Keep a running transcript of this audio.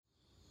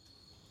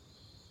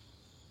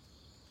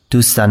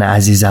دوستان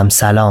عزیزم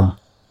سلام.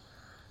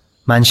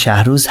 من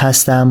شهروز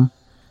هستم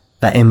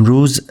و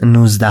امروز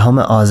 19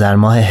 آذر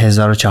ماه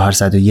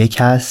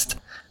 1401 هست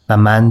و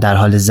من در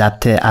حال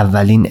ضبط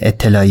اولین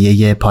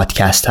اطلاعیه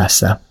پادکست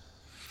هستم.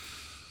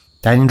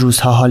 در این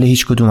روزها حال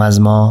هیچ کدوم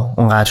از ما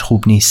اونقدر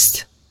خوب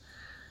نیست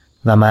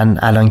و من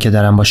الان که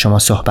دارم با شما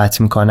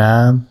صحبت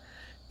میکنم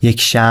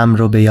یک شمع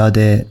رو به یاد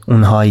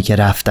اونهایی که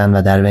رفتن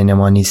و در بین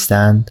ما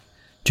نیستند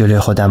جلوی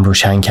خودم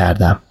روشن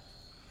کردم.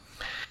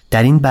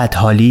 در این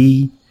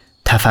بدحالی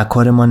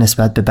تفکر ما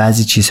نسبت به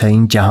بعضی چیزهای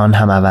این جهان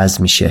هم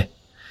عوض میشه.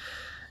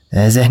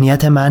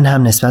 ذهنیت من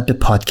هم نسبت به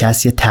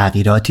پادکست یه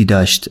تغییراتی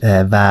داشت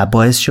و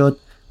باعث شد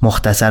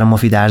مختصر و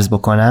مفید عرض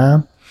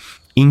بکنم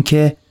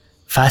اینکه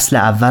فصل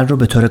اول رو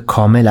به طور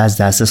کامل از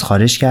دسترس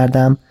خارج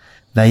کردم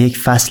و یک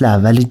فصل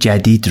اول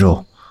جدید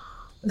رو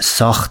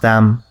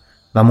ساختم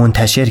و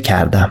منتشر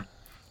کردم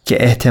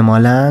که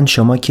احتمالاً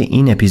شما که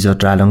این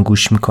اپیزود رو الان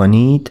گوش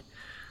میکنید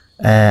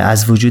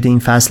از وجود این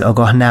فصل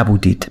آگاه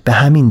نبودید. به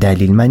همین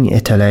دلیل من این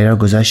اطلاعیه رو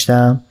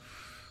گذاشتم.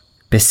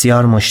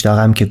 بسیار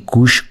مشتاقم که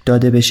گوش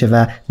داده بشه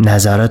و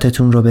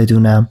نظراتتون رو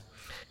بدونم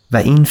و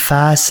این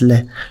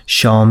فصل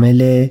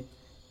شامل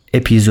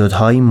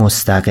اپیزودهای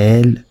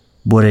مستقل،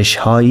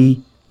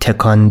 برش‌هایی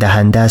تکان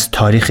دهنده از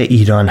تاریخ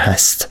ایران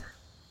هست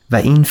و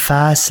این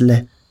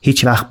فصل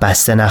هیچ وقت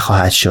بسته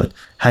نخواهد شد.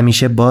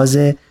 همیشه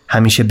بازه،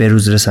 همیشه به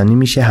روز رسانی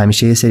میشه،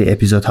 همیشه یه سری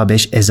اپیزودها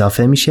بهش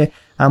اضافه میشه،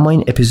 اما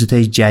این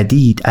اپیزودهای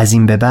جدید از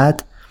این به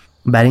بعد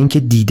برای اینکه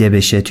دیده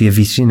بشه توی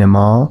ویترین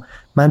ما،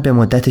 من به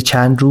مدت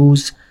چند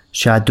روز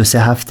شاید 2-3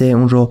 هفته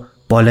اون رو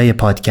بالای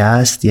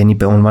پادکست، یعنی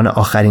به عنوان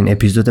آخرین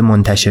اپیزود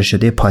منتشر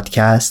شده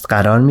پادکست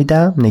قرار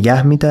میدم،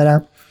 نگه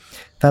میدارم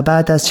و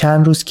بعد از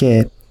چند روز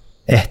که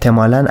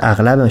احتمالاً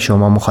اغلب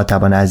شما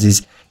مخاطبان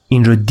عزیز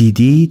این رو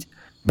دیدید،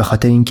 به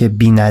خاطر اینکه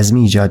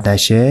بی‌نظمی ایجاد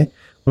نشه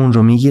اون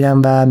رو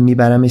میگیرم و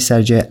میبرمش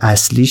سر جای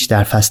اصلیش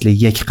در فصل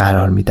 1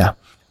 قرار میدم.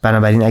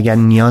 بنابراین اگر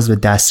نیاز به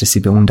دسترسی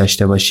به اون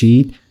داشته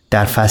باشید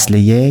در فصل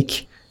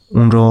 1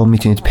 اون رو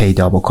میتونید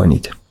پیدا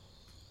بکنید.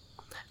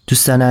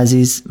 دوستان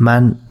عزیز،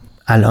 من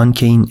الان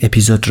که این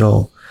اپیزود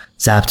رو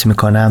ضبط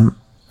میکنم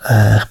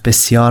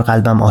بسیار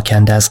قلبم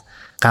آکنده از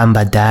غم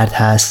و درد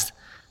هست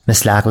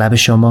مثل اغلب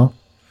شما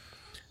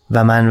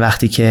و من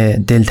وقتی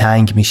که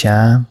دلتنگ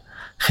میشم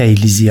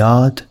خیلی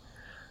زیاد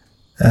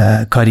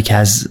کاری که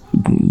از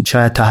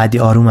شاید تا حدی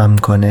آرومم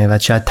میکنه و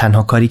شاید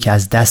تنها کاری که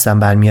از دستم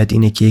برمیاد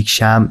اینه که یک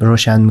شمع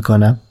روشن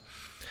میکنم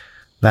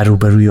و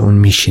روبروی اون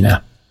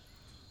میشینم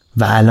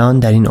و الان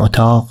در این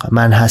اتاق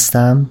من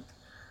هستم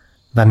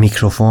و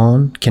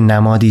میکروفون که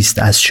نمادی است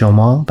از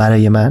شما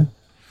برای من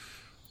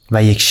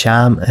و یک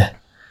شمع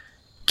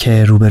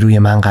که روبروی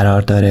من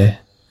قرار داره.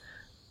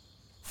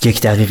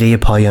 1 دقیقه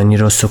پایانی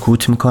رو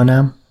سکوت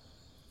میکنم،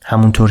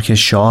 همونطور که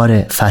شعار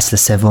فصل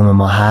 3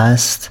 ما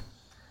هست: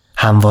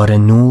 همواره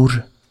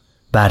نور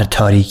بر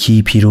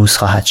تاریکی پیروز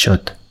خواهد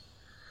شد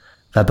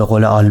و به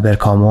قول آلبر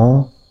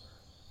کامو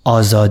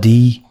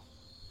آزادی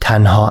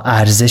تنها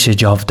ارزش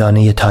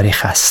جاودانه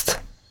تاریخ است.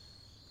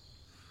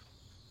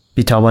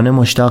 بیتابانه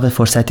مشتاق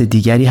فرصت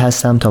دیگری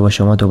هستم تا با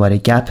شما دوباره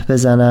گپ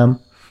بزنم.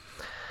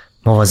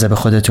 مواظب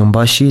خودتون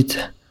باشید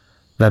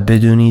و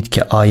بدونید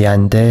که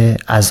آینده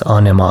از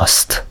آن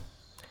ماست.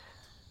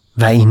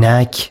 و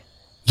اینک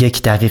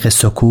 1 دقیقه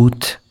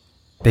سکوت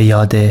به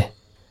یاد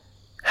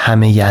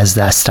همه از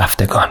دست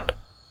رفتگان.